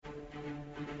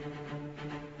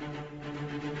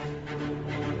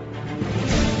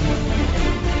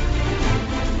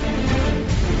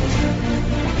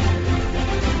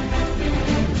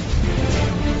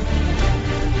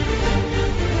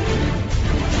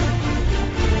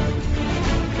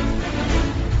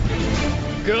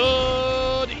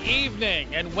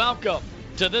and welcome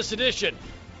to this edition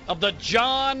of the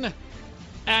John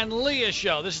and Leah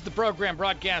Show. This is the program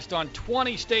broadcast on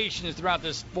 20 stations throughout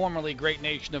this formerly great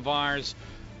nation of ours,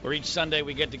 where each Sunday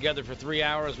we get together for 3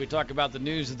 hours. We talk about the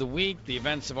news of the week, the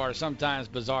events of our sometimes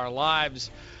bizarre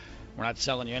lives. We're not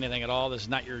selling you anything at all. This is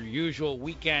not your usual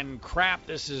weekend crap.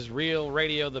 This is real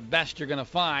radio, the best you're going to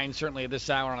find, certainly at this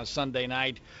hour on a Sunday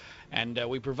night. And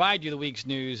we provide you the week's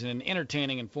news in an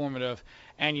entertaining, informative,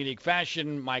 and unique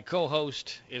fashion. My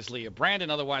co-host is Leah Brandon.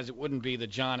 Otherwise, it wouldn't be the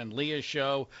John and Leah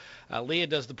Show. Leah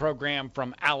does the program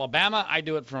from Alabama. I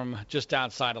do it from just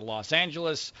outside of Los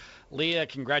Angeles. Leah,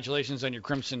 congratulations on your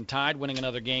Crimson Tide winning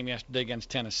another game yesterday against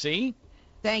Tennessee.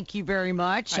 Thank you very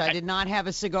much. I did not have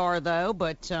a cigar, though,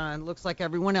 but it looks like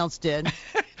everyone else did.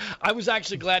 I was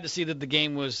actually glad to see that the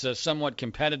game was somewhat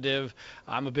competitive.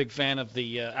 I'm a big fan of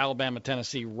the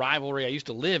Alabama-Tennessee rivalry. I used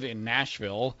to live in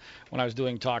Nashville when I was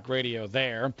doing talk radio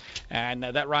there, and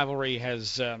that rivalry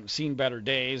has seen better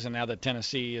days, and now that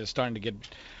Tennessee is starting to get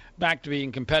back to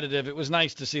being competitive, it was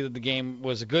nice to see that the game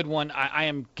was a good one. I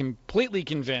am completely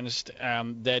convinced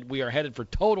that we are headed for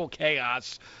total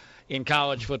chaos in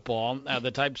college football,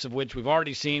 the types of which we've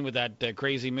already seen with that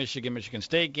crazy Michigan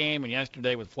State game, and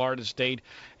yesterday with Florida State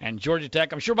and Georgia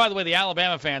Tech. I'm sure, by the way, the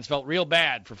Alabama fans felt real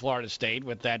bad for Florida State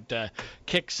with that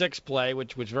kick six play,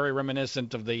 which was very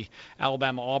reminiscent of the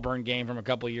Alabama-Auburn game from a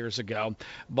couple of years ago.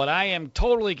 But I am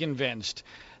totally convinced,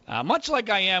 much like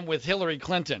I am with Hillary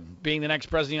Clinton being the next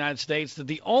president of the United States, that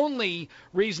the only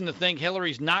reason to think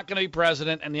Hillary's not going to be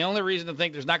president and the only reason to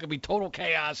think there's not going to be total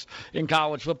chaos in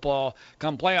college football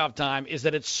come playoff time is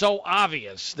that it's so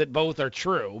obvious that both are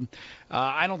true.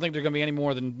 I don't think there are going to be any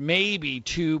more than maybe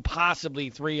 2, possibly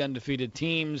 3 undefeated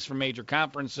teams from major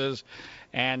conferences.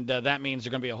 And that means there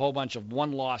are going to be a whole bunch of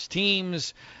one-loss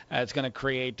teams. It's going to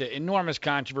create enormous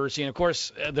controversy. And, of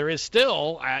course, there is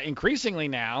still, increasingly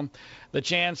now, the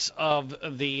chance of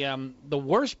the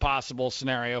worst possible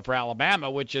scenario for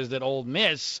Alabama, which is that Ole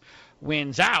Miss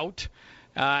wins out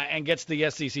and gets the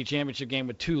SEC championship game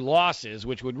with 2 losses,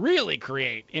 which would really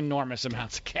create enormous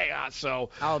amounts of chaos. So,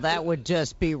 that would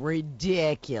just be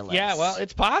ridiculous. Yeah, well,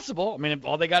 it's possible. I mean,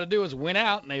 all they got to do is win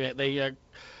out, and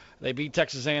they beat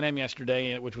Texas A&M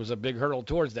yesterday, which was a big hurdle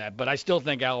towards that. But I still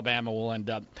think Alabama will end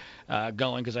up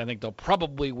going because I think they'll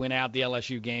probably win out. The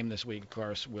LSU game this week, of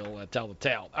course, will tell the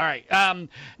tale. All right.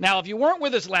 Now, if you weren't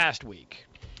with us last week,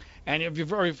 and if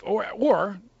you've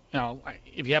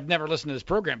if you have never listened to this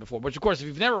program before, which, of course, if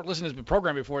you've never listened to this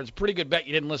program before, it's a pretty good bet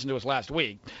you didn't listen to us last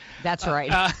week. That's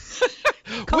right.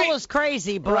 Call us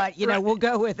crazy, but, we'll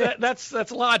go with it.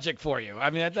 That's logic for you. I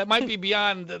mean, that might be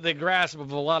beyond the grasp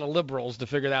of a lot of liberals to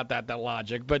figure out that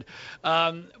logic. But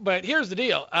here's the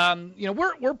deal.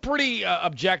 We're pretty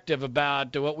objective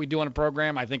about what we do on a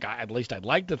program. I think, at least I'd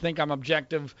like to think I'm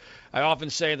objective. I often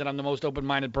say that I'm the most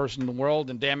open-minded person in the world,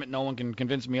 and damn it, no one can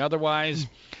convince me otherwise.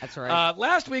 That's right.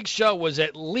 Last week's show was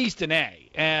at least an A,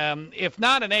 if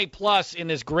not an A+ in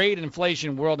this great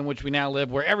inflation world in which we now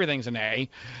live, where everything's an A.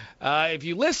 If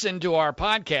you listen to our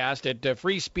podcast at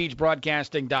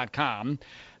freespeechbroadcasting.com,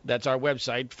 that's our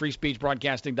website,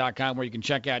 freespeechbroadcasting.com, where you can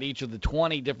check out each of the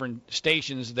 20 different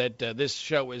stations that this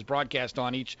show is broadcast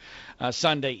on each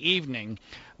Sunday evening.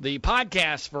 The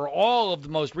podcasts for all of the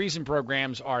most recent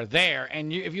programs are there.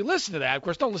 And if you listen to that, of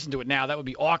course, don't listen to it now. That would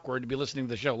be awkward to be listening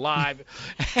to the show live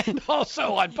and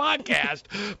also on podcast.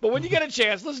 But when you get a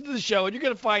chance, listen to the show, and you're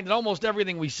going to find that almost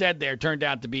everything we said there turned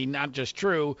out to be not just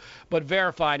true, but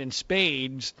verified in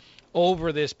spades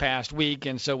over this past week,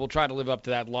 and so we'll try to live up to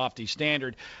that lofty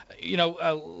standard.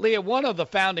 Leah, one of the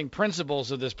founding principles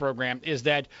of this program is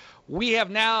that we have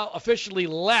now officially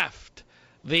left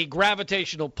the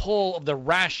gravitational pull of the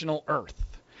rational Earth.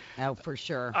 Oh, for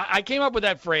sure. I came up with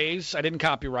that phrase. I didn't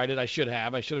copyright it. I should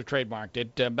have trademarked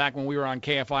it back when we were on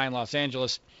KFI in Los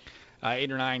Angeles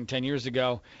 8 or 9, 10 years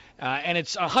ago. And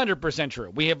it's 100%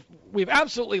 true. We've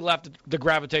absolutely left the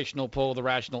gravitational pull of the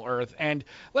rational Earth. And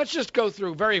let's just go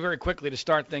through very, very quickly to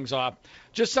start things off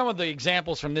just some of the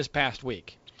examples from this past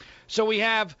week. So we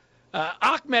have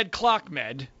Ahmed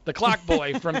Clockmed, the clock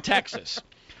boy from Texas.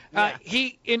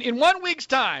 He in 1 week's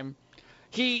time,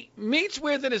 he meets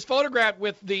with and is photographed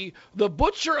with the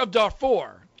butcher of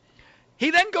Darfur.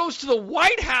 He then goes to the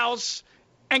White House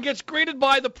and gets greeted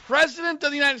by the President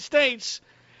of the United States.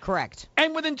 Correct.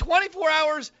 And within 24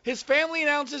 hours, his family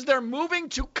announces they're moving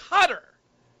to Qatar.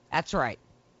 That's right.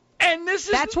 And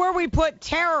that's where we put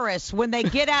terrorists when they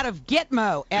get out of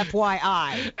Gitmo,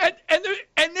 FYI.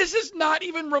 And this is not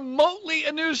even remotely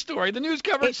a news story. The news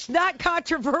coverage. It's not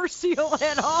controversial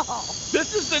at all.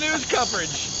 This is the news coverage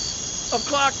of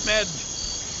Clockmed.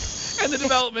 and the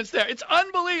developments there. It's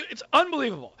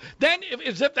unbelievable. Then,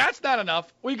 if that's not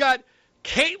enough, we got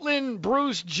Caitlyn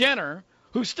Bruce Jenner,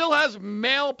 who still has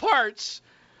male parts,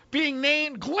 being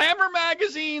named Glamour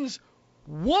Magazine's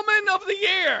Woman of the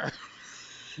Year.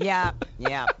 Yeah.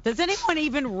 Does anyone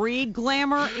even read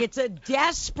Glamour? It's a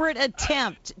desperate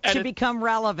attempt to become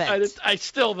relevant. I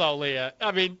still, though, Leah,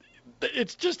 I mean,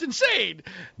 it's just insane.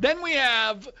 Then we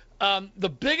have the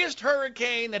biggest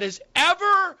hurricane that has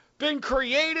ever been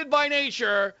created by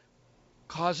nature,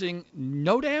 causing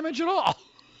no damage at all.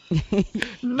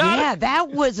 That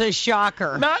was a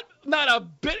shocker. Not a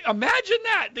bit. Imagine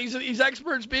that. These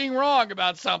experts being wrong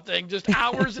about something just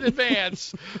hours in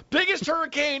advance. Biggest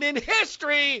hurricane in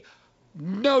history,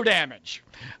 no damage.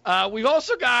 We've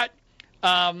also got,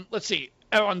 let's see,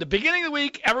 on the beginning of the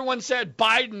week, everyone said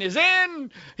Biden is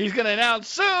in. He's going to announce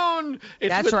soon.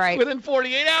 That's right. Within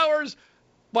 48 hours.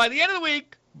 By the end of the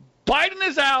week, Biden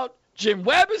is out. Jim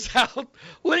Webb is out.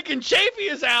 Lincoln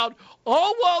Chafee is out.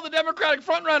 All while the Democratic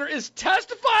frontrunner is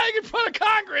testifying in front of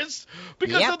Congress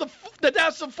because of the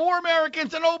deaths of 4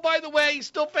 Americans. And, oh, by the way, he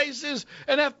still faces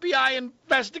an FBI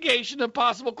investigation of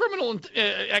possible criminal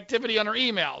activity on her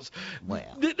emails.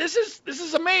 Well. This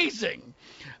is amazing.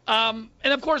 And,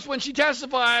 of course, when she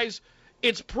testifies,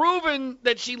 it's proven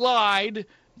that she lied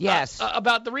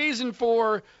about the reason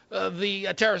for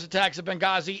the terrorist attacks at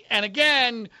Benghazi. And,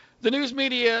 again, the news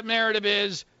media narrative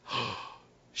is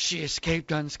she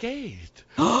escaped unscathed.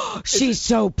 She's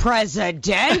so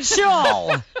presidential.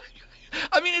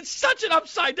 I mean, it's such an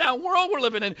upside-down world we're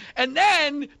living in. And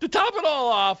then, to top it all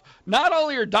off, not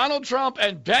only are Donald Trump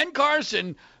and Ben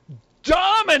Carson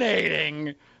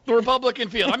dominating the Republican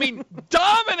field. I mean,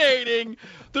 dominating.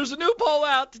 There's a new poll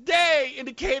out today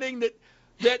indicating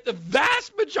that the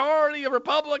vast majority of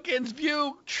Republicans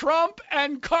view Trump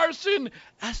and Carson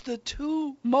as the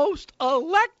 2 most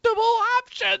electable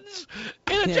options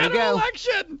in a general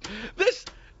election.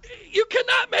 You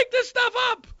cannot make this stuff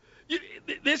up.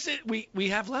 We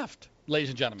have left, ladies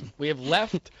and gentlemen. We have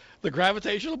left the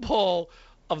gravitational pull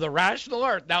of the rational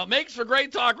earth. Now, it makes for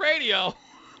great talk radio.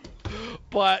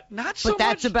 But not so much. But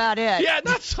that's about it. Yeah,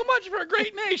 not so much for a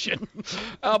great nation.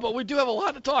 But we do have a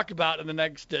lot to talk about in the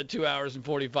next 2 hours and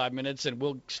 45 minutes, and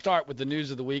we'll start with the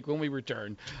news of the week when we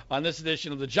return on this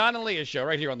edition of the John and Leah Show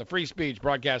right here on the Free Speech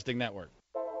Broadcasting Network.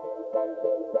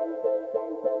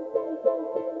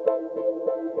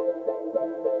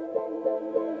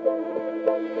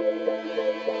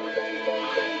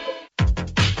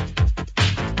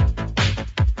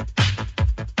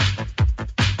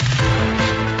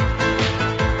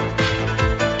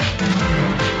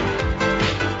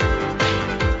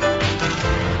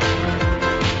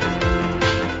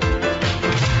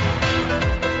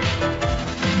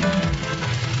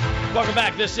 Welcome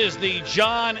back. This is the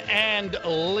John and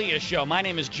Leah Show. My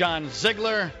name is John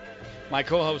Ziegler. My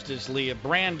co-host is Leah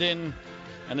Brandon.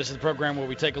 And this is the program where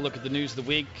we take a look at the news of the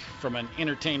week from an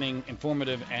entertaining,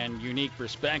 informative, and unique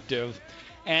perspective.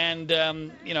 And,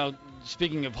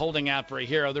 speaking of holding out for a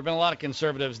hero, there have been a lot of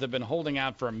conservatives that have been holding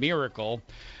out for a miracle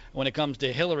when it comes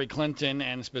to Hillary Clinton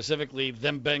and specifically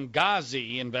the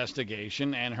Benghazi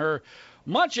investigation and her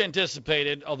much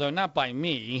anticipated, although not by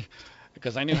me,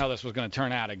 because I knew how this was going to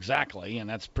turn out exactly, and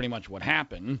that's pretty much what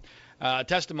happened.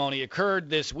 Testimony occurred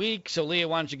this week, so Leah,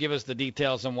 why don't you give us the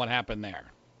details on what happened there?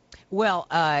 Well,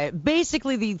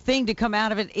 basically the thing to come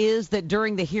out of it is that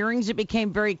during the hearings it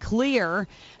became very clear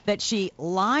that she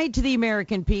lied to the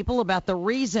American people about the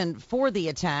reason for the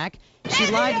attack.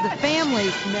 She lied to the family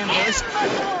members.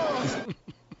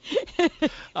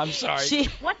 I'm sorry.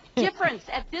 What difference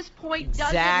at this point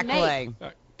does it make?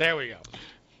 Right, there we go.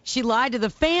 She lied to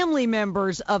the family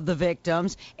members of the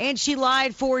victims, and she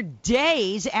lied for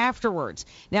days afterwards.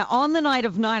 Now, on the night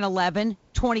of 9/11,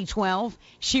 2012,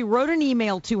 she wrote an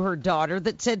email to her daughter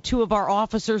that said 2 of our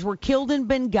officers were killed in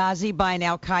Benghazi by an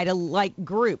al-Qaeda-like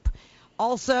group.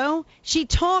 Also, she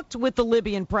talked with the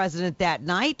Libyan president that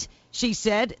night. She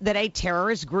said that a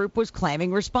terrorist group was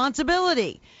claiming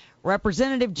responsibility.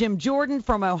 Representative Jim Jordan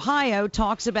from Ohio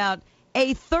talks about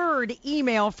a third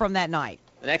email from that night.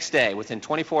 The next day, within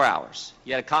 24 hours,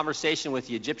 you had a conversation with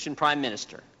the Egyptian Prime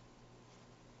Minister.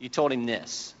 You told him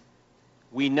this: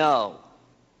 we know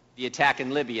the attack in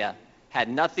Libya had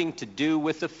nothing to do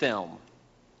with the film.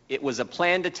 It was a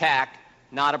planned attack,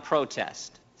 not a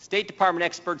protest. State Department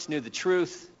experts knew the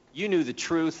truth. You knew the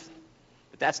truth.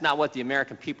 But that's not what the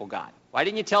American people got. Why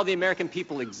didn't you tell the American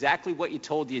people exactly what you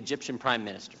told the Egyptian Prime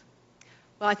Minister?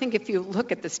 Well, I think if you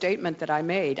look at the statement that I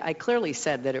made, I clearly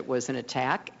said that it was an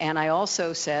attack, and I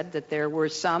also said that there were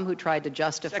some who tried to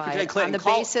justify it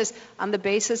on the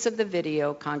basis of the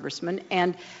video, Congressman.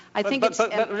 And I think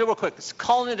but real quick,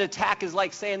 calling it an attack is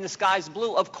like saying the sky's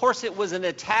blue. Of course, it was an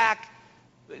attack.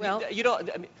 Well, we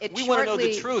want to know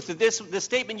the truth. The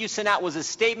statement you sent out was a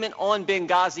statement on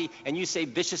Benghazi, and you say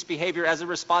vicious behavior as a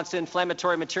response to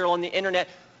inflammatory material on the internet.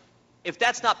 If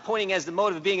that's not pointing as the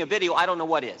motive of being a video, I don't know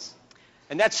what is.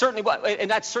 And that's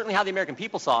certainly how the American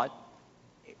people saw it.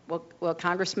 Well,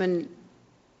 Congressman,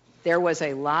 there was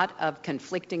a lot of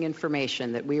conflicting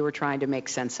information that we were trying to make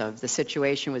sense of. The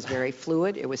situation was very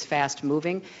fluid. It was fast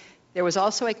moving. There was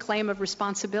also a claim of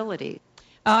responsibility.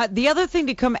 The other thing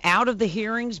to come out of the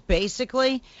hearings,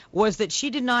 basically, was that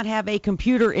she did not have a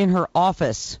computer in her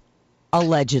office,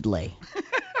 allegedly.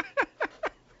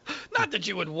 Not that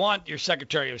you would want your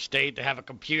Secretary of State to have a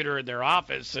computer in their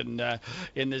office in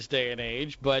this day and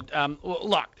age, but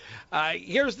look,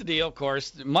 here's the deal, of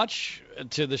course, much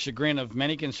to the chagrin of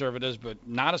many conservatives, but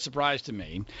not a surprise to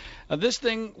me. This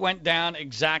thing went down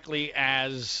exactly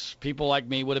as people like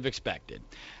me would have expected.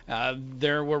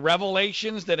 There were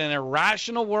revelations that in a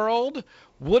rational world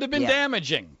would have been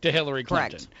damaging to Hillary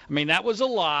Clinton. Correct. I mean, that was a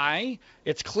lie.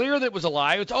 It's clear that it was a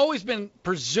lie. It's always been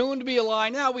presumed to be a lie.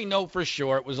 Now we know for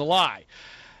sure it was a lie.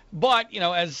 But,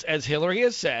 as Hillary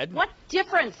has said... What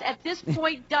difference at this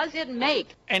point does it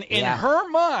make? And in her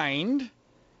mind,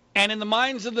 and in the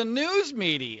minds of the news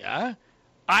media,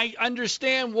 I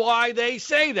understand why they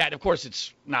say that. Of course,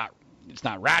 it's not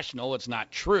rational. It's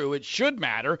not true. It should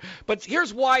matter. But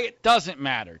here's why it doesn't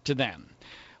matter to them.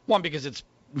 One, because it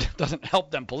doesn't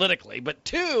help them politically. But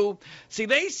two,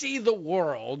 they see the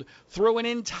world through an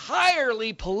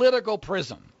entirely political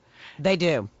prism. They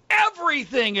do.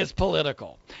 Everything is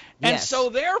political. And so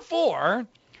therefore,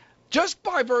 just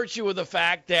by virtue of the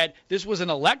fact that this was an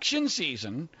election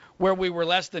season where we were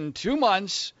less than 2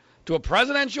 months to a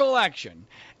presidential election,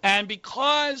 and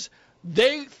because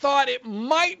they thought it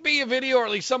might be a video, or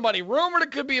at least somebody rumored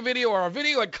it could be a video, or a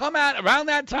video had come out around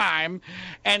that time,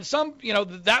 and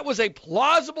that was a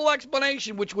plausible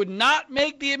explanation which would not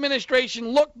make the administration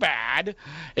look bad.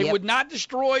 It would not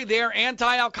destroy their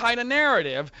anti-Al-Qaeda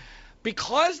narrative.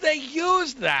 Because they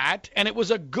used that, and it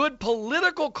was a good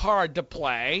political card to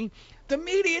play, the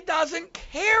media doesn't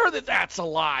care that that's a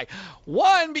lie.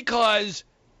 One, because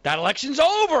that election's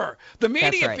over. The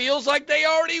media feels like they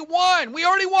already won. We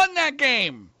already won that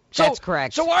game. That's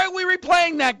correct. So why are we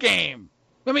replaying that game?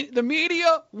 I mean, the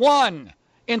media won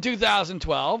in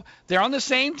 2012. They're on the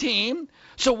same team.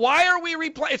 So why are we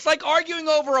replaying? It's like arguing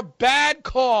over a bad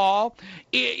call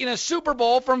in a Super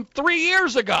Bowl from 3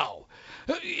 years ago.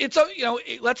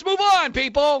 Let's move on,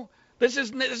 people. This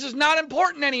is not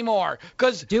important anymore.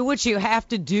 Because do what you have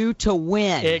to do to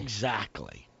win.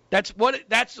 Exactly. Those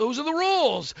are the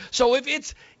rules. So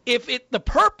the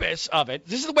purpose of it,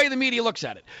 this is the way the media looks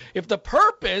at it. If the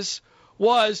purpose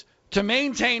was to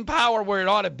maintain power where it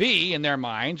ought to be in their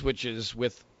minds, which is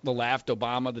with the left,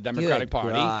 Obama, the Democratic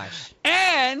Party,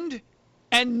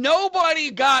 and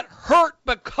nobody got hurt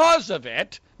because of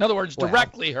it. In other words,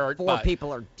 directly hurt. 4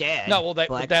 people are dead. No, well,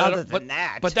 but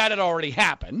that had already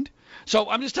happened. So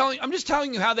I'm just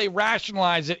telling you how they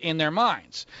rationalize it in their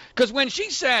minds. Because when she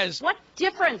says, what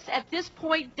difference at this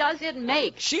point does it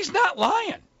make? She's not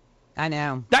lying. I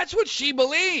know. That's what she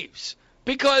believes.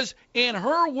 Because in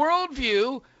her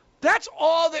worldview, that's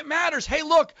all that matters. Hey,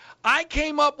 look, I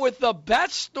came up with the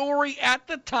best story at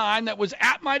the time that was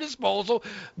at my disposal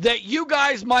that you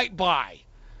guys might buy.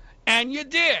 And you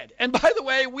did. And by the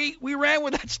way, we ran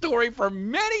with that story for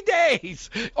many days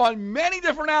on many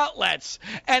different outlets.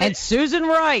 And Susan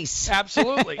Rice.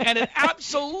 Absolutely. And it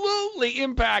absolutely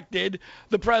impacted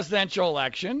the presidential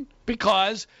election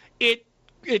because it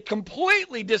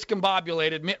completely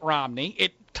discombobulated Mitt Romney.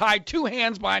 It tied 2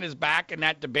 hands behind his back in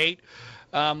that debate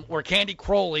where Candy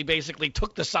Crowley basically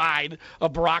took the side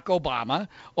of Barack Obama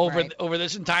over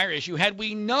this entire issue. Had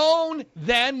we known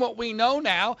then what we know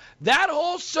now, that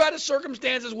whole set of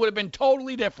circumstances would have been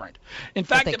totally different. In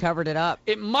fact, they covered it up.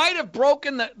 It might have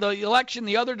broken the election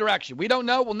the other direction. We don't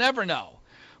know. We'll never know.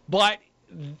 But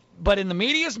in the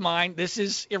media's mind, this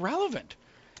is irrelevant.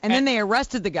 And then they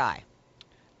arrested the guy.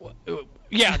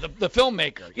 Yeah, the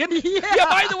filmmaker. Yeah,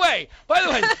 by the way,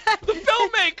 the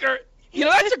filmmaker...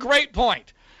 that's a great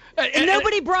point. And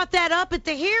nobody brought that up at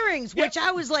the hearings, which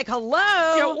I was like,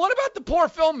 hello. What about the poor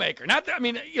filmmaker?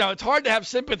 It's hard to have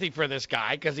sympathy for this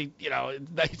guy because he's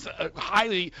a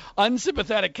highly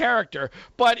unsympathetic character.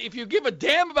 But if you give a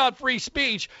damn about free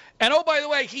speech, and oh, by the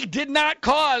way, he did not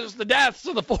cause the deaths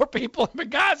of the 4 people in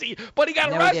Benghazi, but he got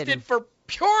arrested for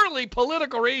purely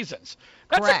political reasons.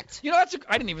 Correct.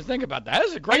 I didn't even think about that.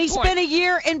 That's a great And he point. spent a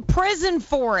year in prison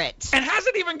for it. And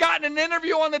hasn't even gotten an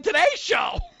interview on the Today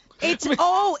Show. It's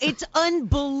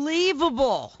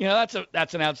unbelievable. That's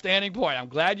an outstanding point. I'm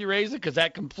glad you raised it because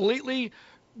that completely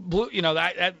blew,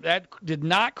 that did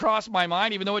not cross my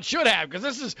mind, even though it should have, because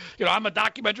this is, I'm a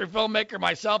documentary filmmaker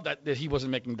myself. That he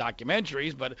wasn't making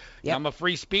documentaries, but I'm a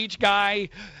free speech guy.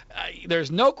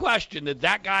 There's no question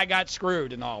that guy got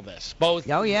screwed in all this, both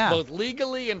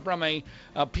legally and from a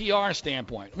PR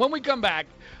standpoint. When we come back,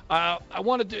 I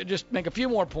wanted to just make a few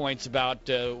more points about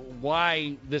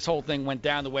why this whole thing went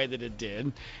down the way that it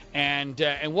did, and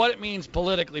what it means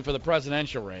politically for the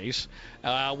presidential race.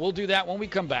 We'll do that when we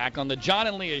come back on the John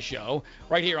and Leah Show,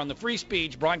 right here on the Free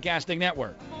Speech Broadcasting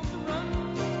Network.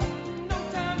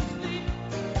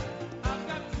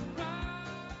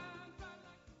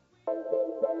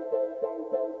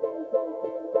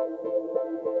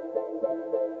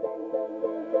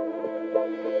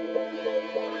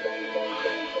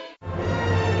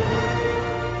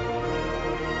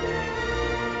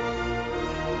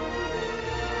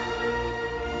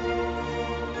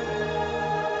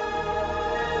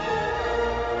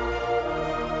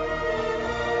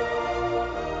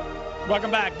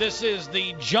 Welcome back. This is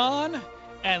the John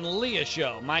and Leah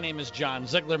Show. My name is John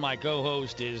Ziegler. My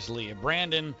co-host is Leah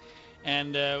Brandon.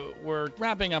 And we're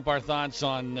wrapping up our thoughts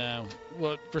on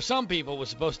what for some people was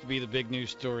supposed to be the big news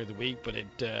story of the week, but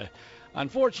it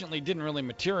unfortunately didn't really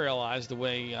materialize the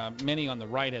way many on the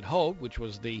right had hoped, which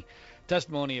was the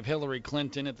testimony of Hillary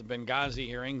Clinton at the Benghazi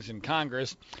hearings in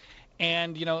Congress.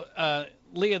 And,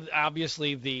 Leah,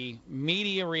 obviously the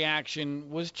media reaction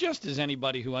was just as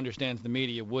anybody who understands the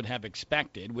media would have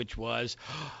expected, which was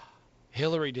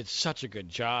Hillary did such a good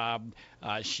job.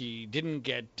 She didn't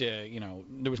get,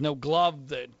 there was no glove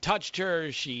that touched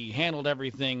her. She handled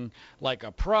everything like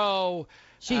a pro.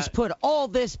 She's put all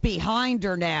this behind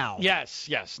her now. Yes.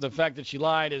 The fact that she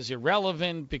lied is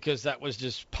irrelevant because that was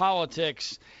just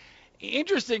politics.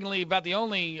 Interestingly, about the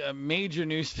only major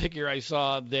news figure I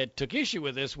saw that took issue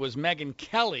with this was Megyn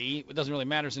Kelly. It doesn't really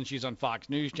matter since she's on Fox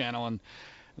News Channel and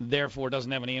therefore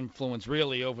doesn't have any influence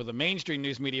really over the mainstream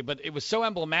news media. But it was so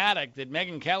emblematic that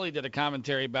Megyn Kelly did a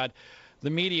commentary about the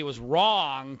media was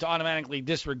wrong to automatically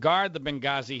disregard the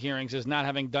Benghazi hearings as not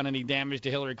having done any damage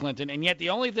to Hillary Clinton. And yet the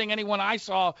only thing anyone I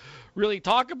saw really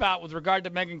talk about with regard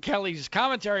to Megyn Kelly's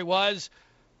commentary was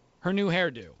her new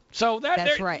hairdo. So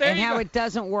that's right, and how it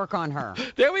doesn't work on her.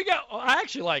 There we go. I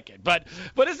actually like it, but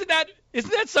isn't that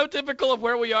so typical of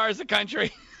where we are as a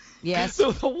country? Yes.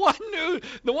 So the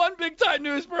one big time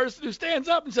news person who stands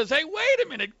up and says, "Hey, wait a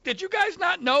minute, did you guys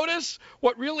not notice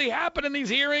what really happened in these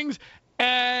hearings?"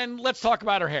 And let's talk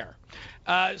about her hair.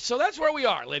 So that's where we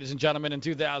are, ladies and gentlemen, in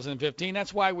 2015.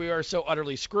 That's why we are so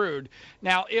utterly screwed.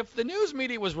 Now, if the news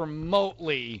media was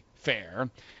remotely fair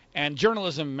and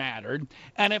journalism mattered,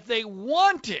 and if they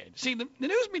wanted, see, the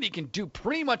news media can do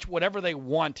pretty much whatever they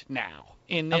want now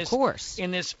in this, of course,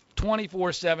 in this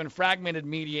 24/7 fragmented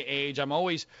media age. I'm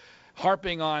always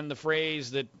harping on the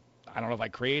phrase that I don't know if I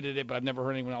created it, but I've never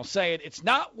heard anyone else say it. It's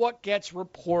not what gets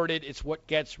reported, it's what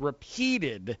gets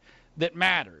repeated that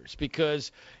matters,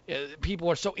 because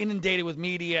people are so inundated with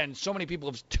media and so many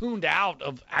people have tuned out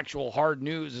of actual hard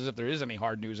news, as if there is any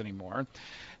hard news anymore,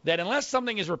 that unless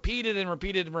something is repeated and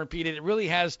repeated and repeated, it really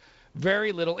has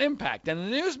very little impact. And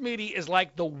the news media is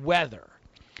like the weather.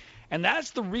 And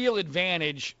that's the real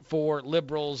advantage for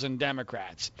liberals and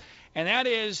Democrats. And that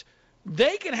is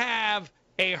they can have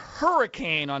a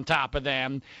hurricane on top of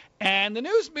them, and the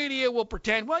news media will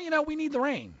pretend, well, we need the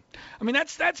rain. I mean,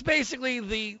 that's basically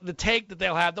the take that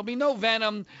they'll have. There'll be no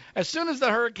venom. As soon as the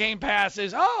hurricane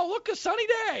passes, oh, look, a sunny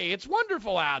day. It's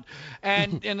wonderful out.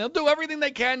 And they'll do everything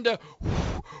they can to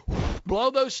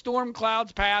blow those storm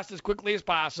clouds past as quickly as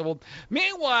possible.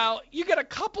 Meanwhile, you get a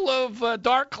couple of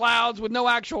dark clouds with no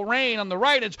actual rain on the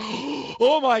right. It's,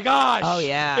 oh my gosh. Oh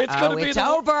yeah. It's going to be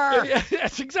over.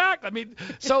 Yes, exactly. I mean,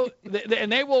 so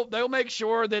and they'll make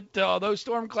sure that those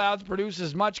storm clouds produce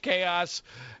as much chaos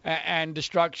and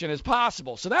destruction as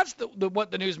possible. So that's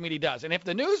what the news media does. And if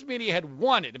the news media had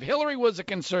wanted, if Hillary was a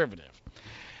conservative,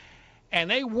 and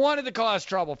they wanted to cause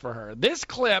trouble for her, this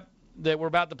clip that we're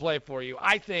about to play for you,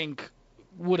 I think,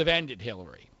 would have ended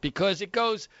Hillary, because it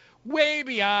goes way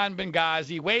beyond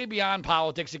Benghazi, way beyond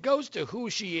politics. It goes to who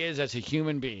she is as a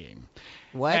human being.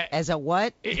 What? As a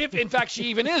what? If, in fact, she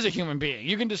even is a human being.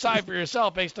 You can decide for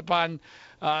yourself based upon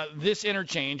this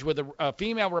interchange with a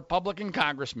female Republican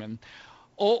congressman,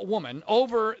 woman,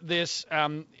 over this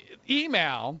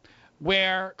email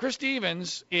where Chris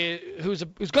Stevens, who's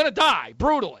going to die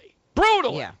brutally.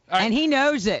 Yeah, and he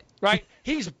knows it. Right?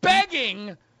 He's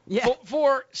begging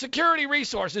for security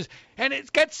resources. And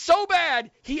it gets so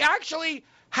bad, he actually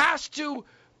has to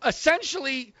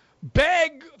essentially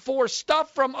beg for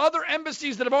stuff from other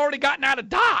embassies that have already gotten out of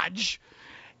Dodge.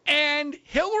 And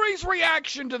Hillary's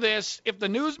reaction to this, if the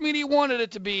news media wanted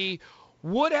it to be,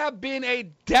 would have been a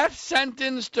death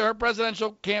sentence to her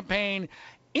presidential campaign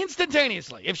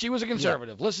instantaneously if she was a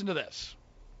conservative. Yeah. Listen to this.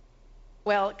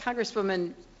 Well,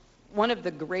 Congresswoman, one of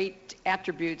the great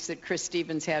attributes that Chris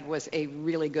Stevens had was a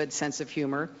really good sense of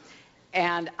humor.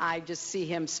 And I just see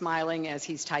him smiling as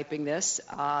he's typing this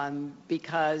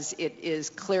because it is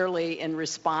clearly in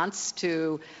response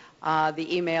to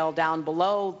the email down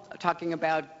below talking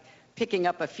about picking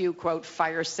up a few, quote,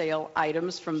 fire sale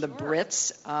items from the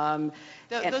Brits.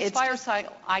 Those fire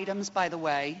sale items, by the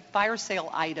way, fire sale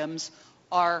items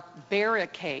are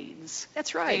barricades.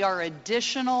 That's right. They are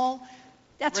additional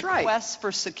requests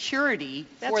for security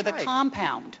for the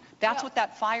compound. That's what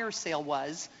that fire sale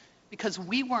was, because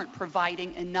we weren't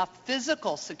providing enough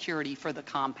physical security for the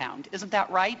compound. Isn't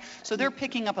that right? So they're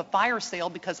picking up a fire sale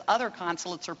because other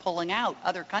consulates are pulling out,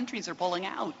 other countries are pulling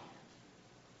out.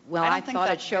 Well, I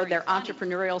thought it showed their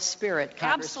entrepreneurial spirit,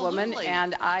 Congresswoman, Absolutely.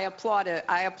 And I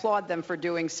applaud them for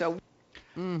doing so.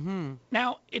 Mm-hmm.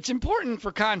 Now, it's important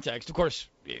for context. Of course,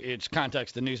 it's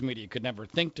context the news media could never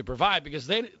think to provide, because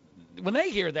when they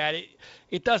hear that,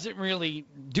 it doesn't really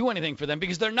do anything for them,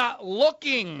 because they're not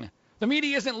looking. The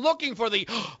media isn't looking for the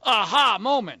aha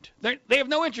moment. They have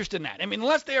no interest in that. I mean,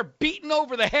 unless they are beaten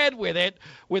over the head with it,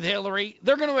 with Hillary,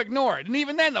 they're going to ignore it. And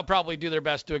even then, they'll probably do their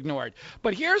best to ignore it.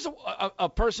 But here's a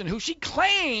person who she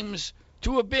claims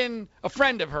to have been a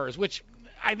friend of hers, which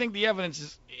I think the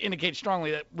evidence indicates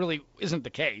strongly that really isn't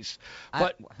the case.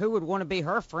 But who would want to be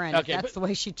her friend if that's the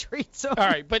way she treats them? All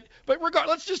right, but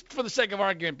let's just, for the sake of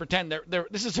argument, pretend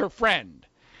this is her friend.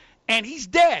 And he's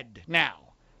dead now.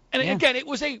 And again, it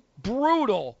was a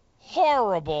brutal,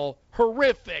 horrible,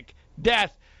 horrific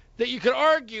death that you could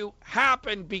argue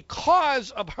happened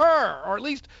because of her, or at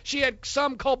least she had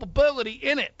some culpability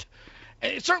in it.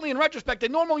 And certainly in retrospect, a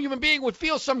normal human being would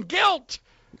feel some guilt.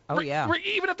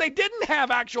 Even if they didn't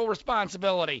have actual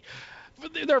responsibility.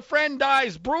 Their friend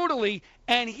dies brutally,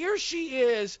 and here she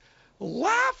is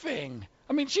laughing.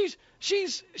 I mean, she's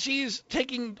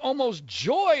taking almost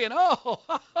joy, and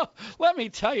let me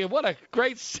tell you, what a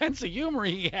great sense of humor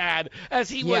he had as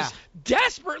he was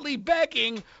desperately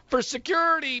begging for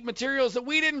security materials that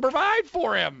we didn't provide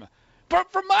for him,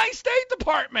 from my State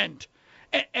Department.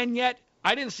 And yet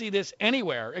I didn't see this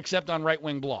anywhere except on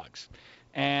right-wing blogs.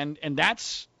 And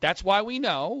that's why we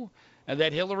know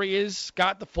that Hillary has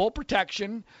got the full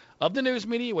protection of the news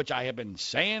media, which I have been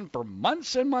saying for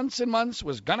months and months and months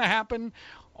was going to happen.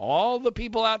 All the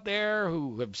people out there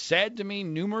who have said to me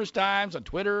numerous times on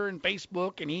Twitter and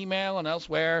Facebook and email and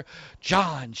elsewhere,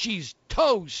 John, she's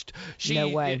toast. No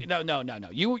way. No.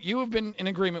 You have been in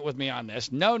agreement with me on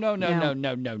this. No.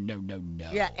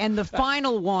 Yeah, and the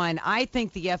final one, I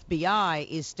think the FBI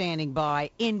is standing by.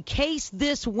 In case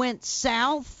this went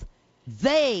south,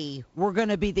 they were going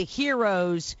to be the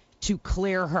heroes to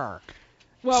clear her.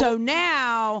 Well, so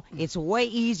now it's way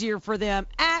easier for them.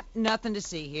 Nothing to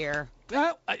see here.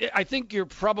 I think you're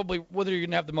probably, whether you're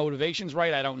going to have the motivations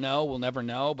right, I don't know. We'll never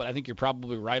know. But I think you're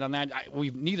probably right on that.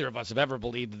 Neither of us have ever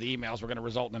believed that the emails were going to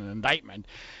result in an indictment.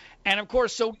 And, of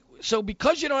course, so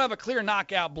because you don't have a clear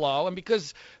knockout blow, and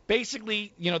because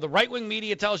basically, the right-wing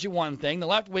media tells you one thing, the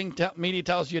left-wing media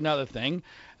tells you another thing.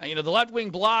 The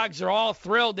left-wing blogs are all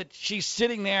thrilled that she's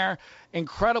sitting there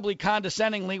incredibly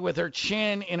condescendingly with her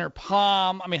chin in her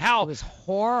palm. I mean, how... It was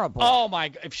horrible. Oh, my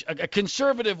God. A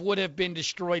conservative would have been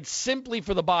destroyed simply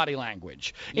for the body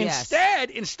language. Yes.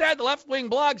 Instead, the left-wing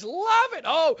blogs love it.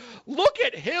 Oh, look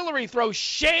at Hillary throw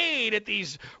shade at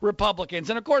these Republicans.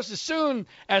 And, of course, as soon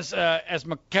as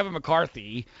Kevin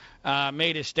McCarthy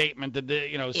made his statement that,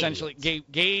 essentially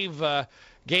gave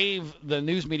the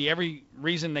news media every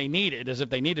reason they needed, as if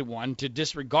they needed one, to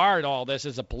disregard all this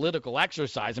as a political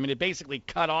exercise. I mean, it basically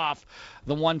cut off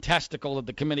the one testicle that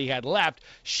the committee had left.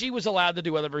 She was allowed to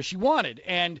do whatever she wanted.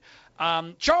 And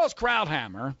Charles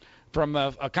Krauthammer, from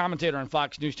a commentator on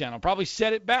Fox News Channel, probably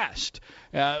said it best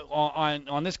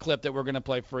on this clip that we're going to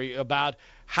play for you about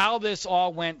how this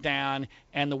all went down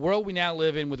and the world we now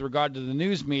live in with regard to the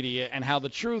news media, and how the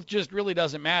truth just really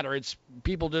doesn't matter. It's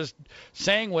people just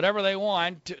saying whatever they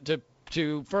want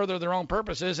to further their own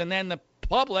purposes, and then the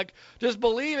public just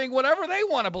believing whatever they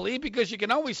want to believe, because you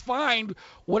can always find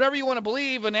whatever you want to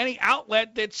believe in any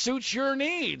outlet that suits your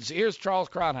needs. Here's Charles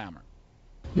Krauthammer.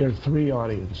 There are three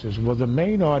audiences. Well, the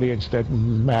main audience that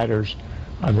matters,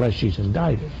 unless she's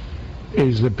indicted,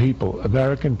 is the people,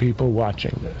 American people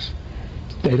watching this.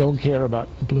 They don't care about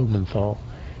Blumenthal.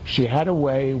 She had a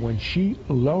way when she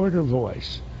lowered her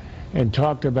voice and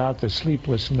talked about the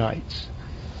sleepless nights.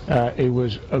 It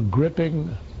was a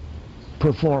gripping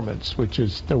performance, which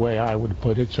is the way I would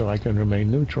put it, so I can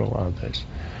remain neutral on this.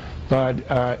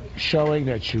 But showing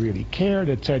that she really cared,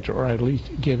 etc., or at least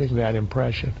giving that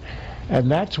impression. And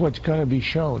that's what's going to be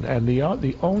shown. And the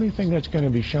only thing that's going to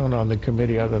be shown on the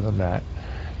committee other than that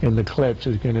in the clips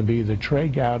is going to be the Trey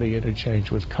Gowdy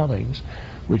interchange with Cummings,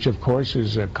 which, of course,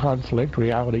 is a conflict,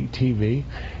 reality TV,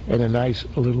 and a nice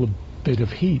little bit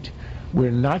of heat.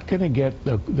 We're not going to get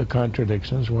the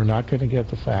contradictions. We're not going to get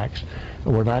the facts.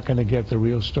 And we're not going to get the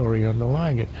real story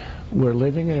underlying it. We're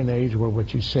living in an age where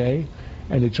what you say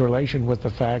and its relation with the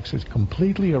facts is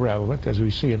completely irrelevant, as we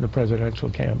see in the presidential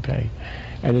campaign,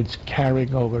 and it's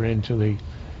carrying over into the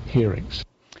hearings.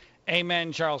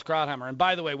 Amen, Charles Krauthammer. And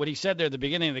by the way, what he said there at the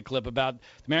beginning of the clip about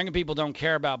the American people don't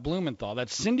care about Blumenthal,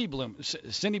 that's Cindy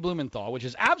Blumenthal, which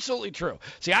is absolutely true.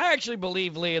 See, I actually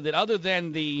believe, Leah, that other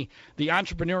than the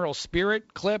entrepreneurial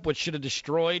spirit clip, which should have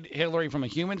destroyed Hillary from a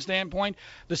human standpoint,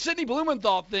 the Cindy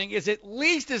Blumenthal thing is at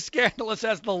least as scandalous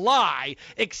as the lie,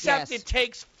 except It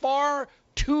takes far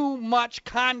too much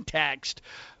context,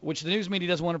 which the news media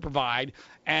doesn't want to provide.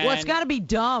 And well, it's got to be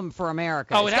dumb for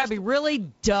America. It's got to be really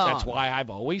dumb. That's why I've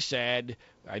always said,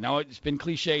 I know it's been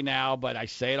cliche now, but I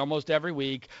say it almost every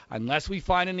week, unless we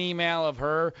find an email of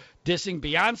her dissing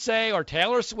Beyonce or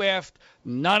Taylor Swift,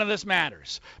 none of this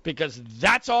matters, because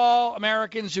that's all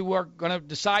Americans who are going to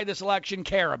decide this election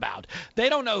care about. They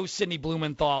don't know who Cindy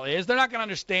Blumenthal is. They're not going to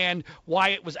understand why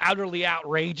it was utterly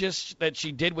outrageous that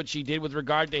she did what she did with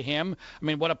regard to him. I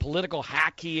mean, what a political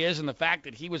hack he is, and the fact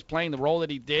that he was playing the role that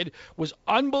he did was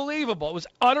unbelievable. It was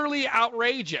utterly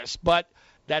outrageous, but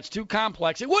that's too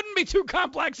complex. It wouldn't be too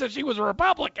complex if she was a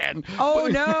Republican. Oh,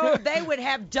 no, they would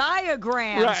have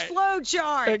diagrams, right. Flow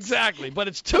charts. Exactly, but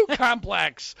it's too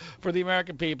complex for the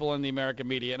American people and the American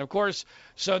media. And, of course,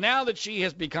 so now that she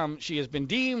has been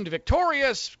deemed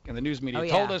victorious, and the news media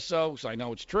told us so I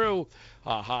know it's true,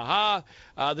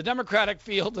 the Democratic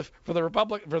field for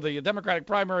the Democratic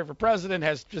primary for president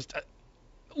has just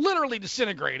literally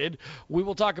disintegrated. We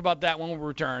will talk about that when we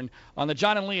return on the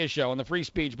John and Leah Show on the Free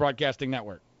Speech Broadcasting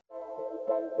Network.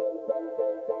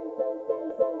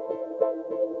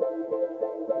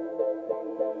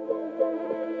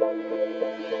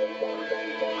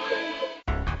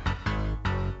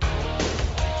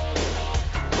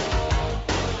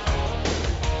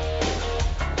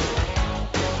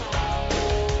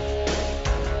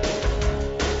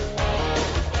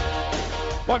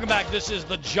 Welcome back. This is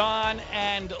the John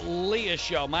and Leah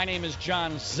Show. My name is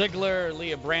John Ziegler.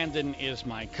 Leah Brandon is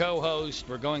my co-host.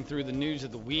 We're going through the news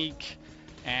of the week,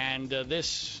 and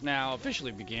this now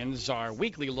officially begins our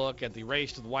weekly look at the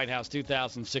race to the White House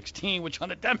 2016, which on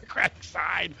the Democratic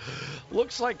side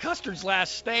looks like Custer's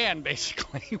last stand,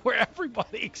 basically, where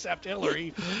everybody except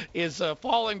Hillary is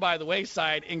falling by the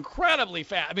wayside incredibly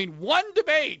fast. I mean, one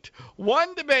debate,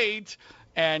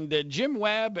 and Jim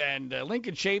Webb and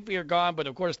Lincoln Chafee are gone. But,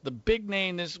 of course, the big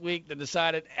name this week that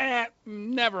decided,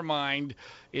 never mind,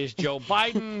 is Joe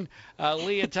Biden.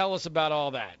 Leah, tell us about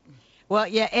all that. Well,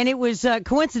 yeah, and it was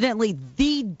coincidentally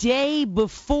the day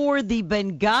before the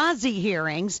Benghazi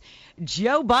hearings.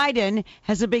 Joe Biden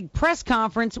has a big press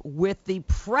conference with the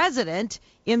president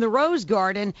in the Rose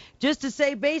Garden just to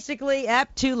say basically,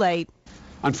 too late.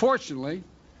 Unfortunately,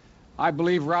 I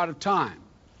believe we're out of time,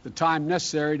 the time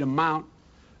necessary to mount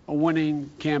a winning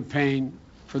campaign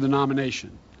for the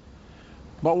nomination.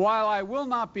 But while I will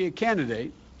not be a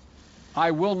candidate,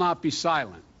 I will not be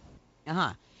silent.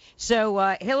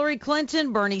 So Hillary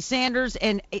Clinton, Bernie Sanders,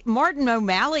 and Martin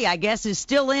O'Malley, I guess, is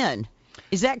still in.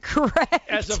 Is that correct?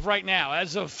 As of right now,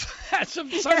 as of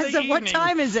Sunday evening. What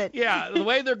time is it? Yeah, the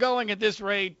way they're going at this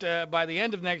rate, by the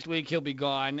end of next week, he'll be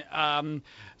gone.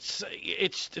 So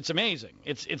it's amazing.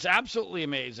 It's absolutely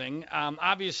amazing.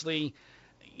 Obviously,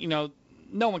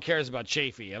 no one cares about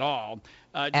Chafee at all.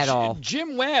 At all.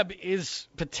 Jim Webb is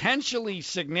potentially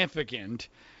significant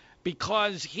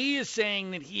because he is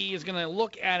saying that he is going to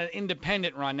look at an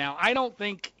independent run. Now, I don't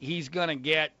think he's going to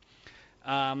get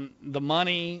the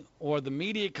money or the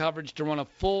media coverage to run a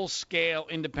full-scale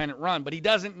independent run, but he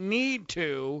doesn't need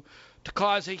to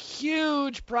cause a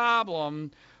huge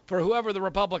problem for whoever the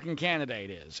Republican candidate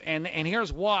is. And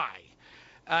here's why.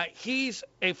 He's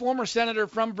a former senator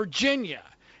from Virginia.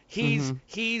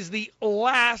 He's the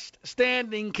last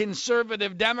standing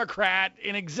conservative Democrat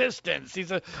in existence.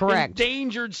 He's a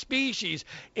endangered species.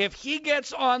 If he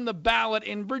gets on the ballot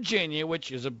in Virginia,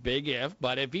 which is a big if,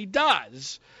 but if he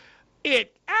does,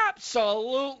 it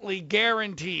absolutely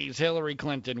guarantees Hillary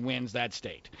Clinton wins that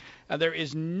state. There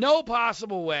is no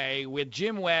possible way with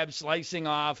Jim Webb slicing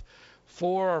off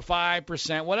 4 or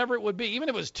 5%, whatever it would be, even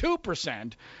if it was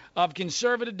 2% of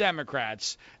conservative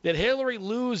Democrats, that Hillary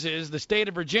loses the state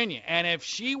of Virginia. And if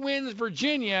she wins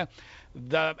Virginia,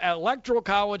 the electoral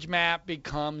college map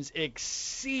becomes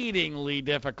exceedingly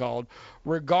difficult,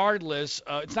 regardless.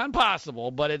 It's not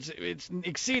impossible, but it's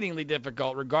exceedingly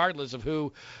difficult, regardless of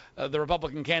who the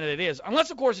Republican candidate is. Unless,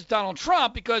 of course, it's Donald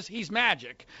Trump, because he's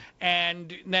magic,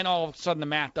 and then all of a sudden the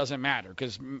math doesn't matter.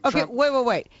 Because okay,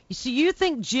 wait. So you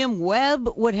think Jim Webb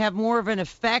would have more of an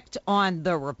effect on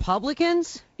the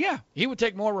Republicans? Yeah, he would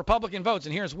take more Republican votes,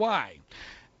 and here's why.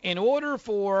 In order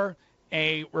for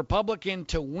a Republican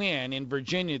to win in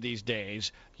Virginia these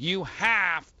days, you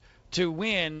have to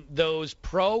win those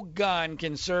pro-gun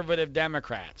conservative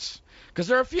Democrats, because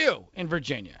there are a few in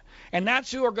Virginia, and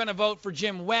that's who are going to vote for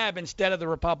Jim Webb instead of the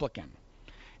Republican.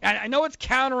 And I know it's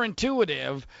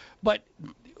counterintuitive, but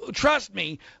trust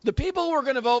me, the people who are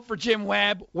going to vote for Jim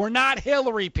Webb were not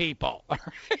Hillary people.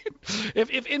 If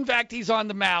in fact he's on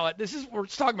the ballot, we're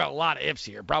talking about a lot of ifs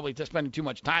here, probably spending too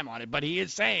much time on it, but he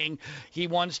is saying he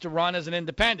wants to run as an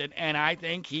independent, and I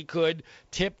think he could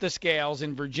tip the scales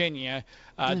in Virginia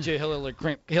to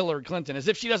Hillary Clinton, as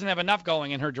if she doesn't have enough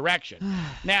going in her direction.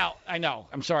 Now, I know,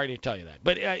 I'm sorry to tell you that,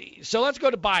 but so let's go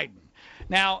to Biden.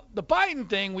 Now, the Biden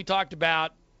thing we talked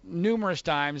about numerous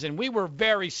times, and we were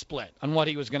very split on what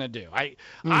he was going to do.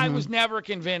 I was never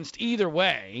convinced either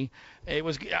way. It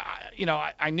was,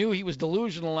 I knew he was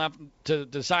delusional enough to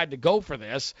decide to go for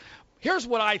this. Here's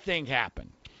what I think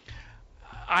happened.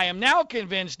 I am now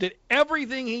convinced that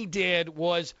everything he did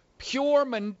was pure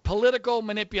political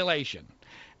manipulation,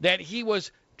 that he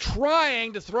was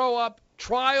trying to throw up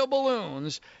trial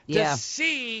balloons to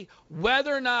see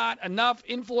whether or not enough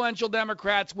influential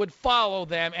Democrats would follow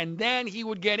them, and then he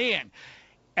would get in.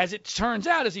 As it turns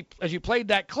out, as you played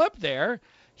that clip there,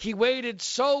 he waited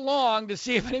so long to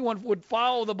see if anyone would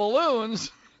follow the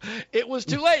balloons. It was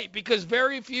too late, because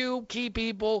very few key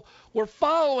people were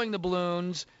following the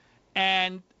balloons,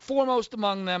 and foremost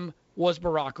among them was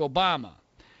Barack Obama.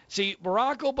 See,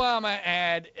 Barack Obama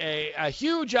had a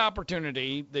huge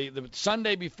opportunity the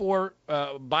Sunday before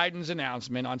Biden's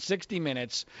announcement on 60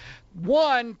 Minutes,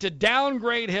 one, to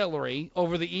downgrade Hillary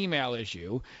over the email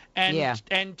issue,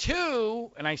 and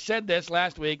two, and I said this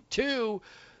last week, two,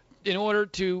 in order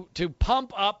to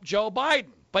pump up Joe Biden.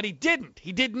 But he didn't.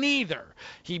 He did neither.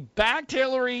 He backed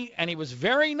Hillary, and he was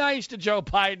very nice to Joe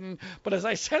Biden. But as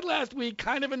I said last week,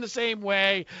 kind of in the same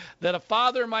way that a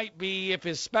father might be if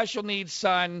his special needs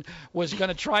son was going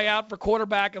to try out for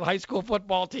quarterback of the high school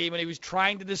football team, and he was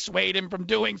trying to dissuade him from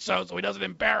doing so he doesn't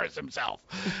embarrass himself.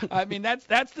 I mean,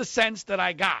 that's the sense that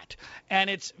I got. And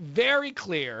it's very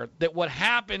clear that what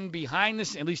happened behind the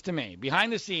scenes, at least to me,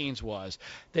 behind the scenes, was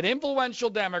that influential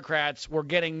Democrats were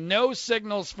getting no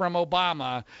signals from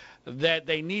Obama that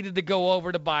they needed to go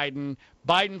over to Biden.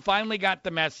 Biden finally got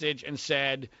the message and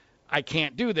said, I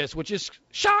can't do this, which is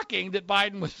shocking that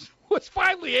Biden was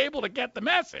finally able to get the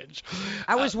message.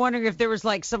 I was wondering if there was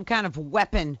like some kind of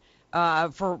weapon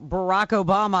for Barack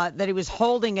Obama that he was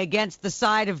holding against the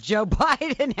side of Joe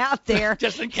Biden out there.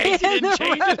 Just in case he didn't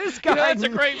change it. That's a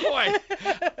great point.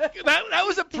 That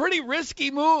was a pretty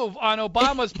risky move on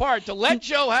Obama's part, to let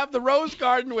Joe have the Rose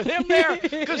Garden with him there,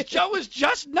 because Joe was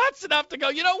just nuts enough to go,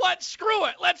 you know what, screw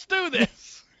it, let's do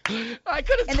this. I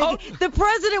could have told. The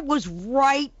president was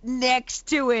right next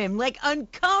to him, like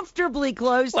uncomfortably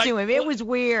close to him. It was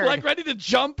weird. Like ready to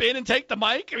jump in and take the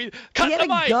mic. I mean, cut the mic. He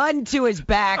had a gun to his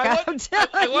back.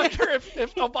 I wonder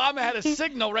if Obama had a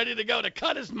signal ready to go to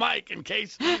cut his mic in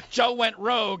case Joe went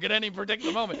rogue at any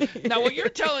particular moment. Now, what you're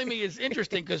telling me is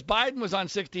interesting, because Biden was on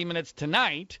 60 Minutes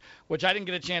tonight, which I didn't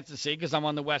get a chance to see because I'm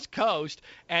on the West Coast,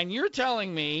 and you're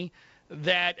telling me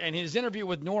that in his interview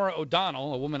with Norah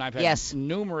O'Donnell, a woman I've had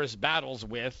numerous battles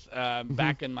with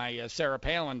back in my Sarah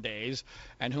Palin days,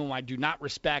 and whom I do not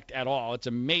respect at all. It's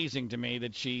amazing to me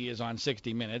that she is on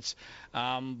 60 Minutes,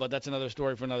 but that's another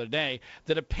story for another day,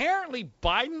 that apparently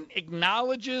Biden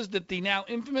acknowledges that the now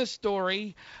infamous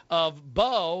story of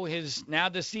Beau, his now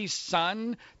deceased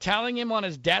son, telling him on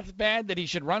his deathbed that he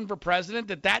should run for president,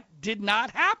 that did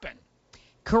not happen.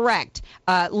 Correct.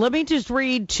 Let me just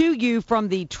read to you from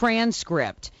the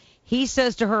transcript. He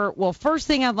says to her, well, first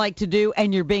thing I'd like to do,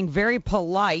 and you're being very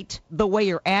polite the way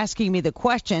you're asking me the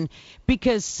question,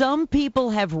 because some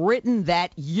people have written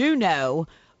that,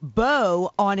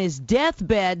 Beau on his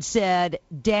deathbed said,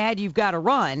 Dad, you've got to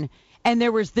run. And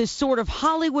there was this sort of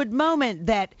Hollywood moment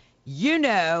that,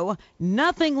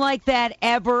 nothing like that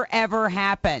ever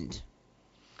happened.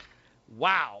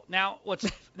 Wow. Now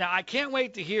I can't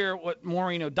wait to hear what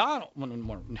Maureen O'Donnell.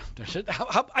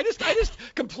 I just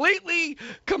completely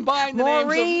combined the names.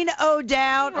 Maureen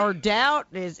O'Dowd or Doubt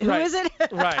is who Right. is it?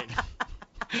 Right.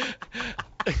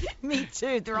 Me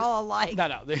too. They're all alike.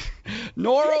 No.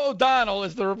 Nora O'Donnell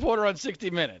is the reporter on 60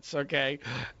 Minutes, okay?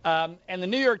 And the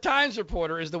New York Times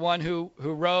reporter is the one who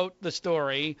wrote the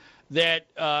story that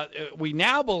we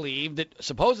now believe that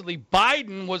supposedly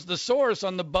Biden was the source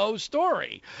on the Beau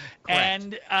story.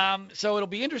 Correct. And so it'll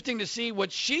be interesting to see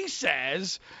what she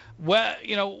says. Well,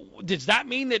 does that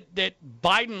mean that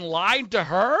Biden lied to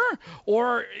her,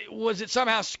 or was it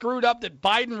somehow screwed up that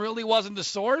Biden really wasn't the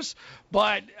source?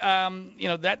 But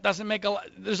that doesn't make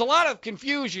there's a lot of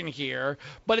confusion here,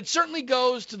 but it certainly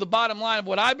goes to the bottom line of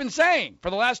what I've been saying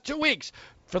for the last 2 weeks.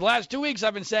 For the last 2 weeks,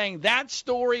 I've been saying that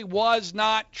story was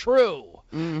not true.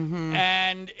 Mm-hmm.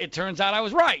 And it turns out I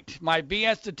was right. My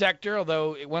BS detector,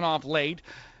 although it went off late,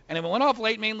 and it went off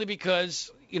late mainly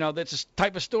because that's a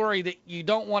type of story that you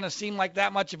don't want to seem like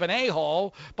that much of an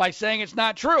a-hole by saying it's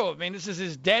not true. I mean, this is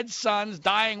his dead son's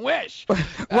dying wish.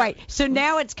 Right. So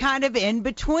now it's kind of in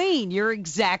between. You're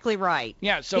exactly right.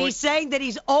 Yeah. So he's saying that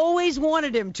he's always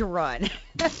wanted him to run.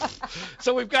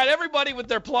 So we've got everybody with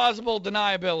their plausible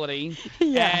deniability.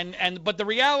 Yeah. But the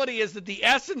reality is that the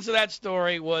essence of that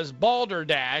story was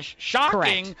balderdash.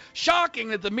 Shocking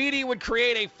that the media would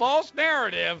create a false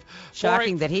narrative.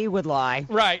 Shocking that he would lie.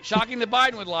 Right. Shocking that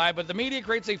Biden would lie, but the media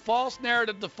creates a false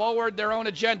narrative to forward their own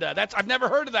agenda. I've never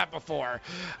heard of that before.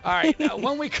 All right.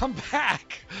 When we come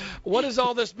back, what does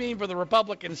all this mean for the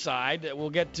Republican side?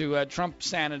 We'll get to Trump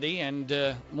sanity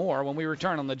and more when we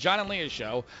return on the John and Leah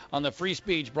Show on the Free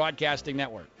Speech Broadcasting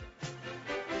Network.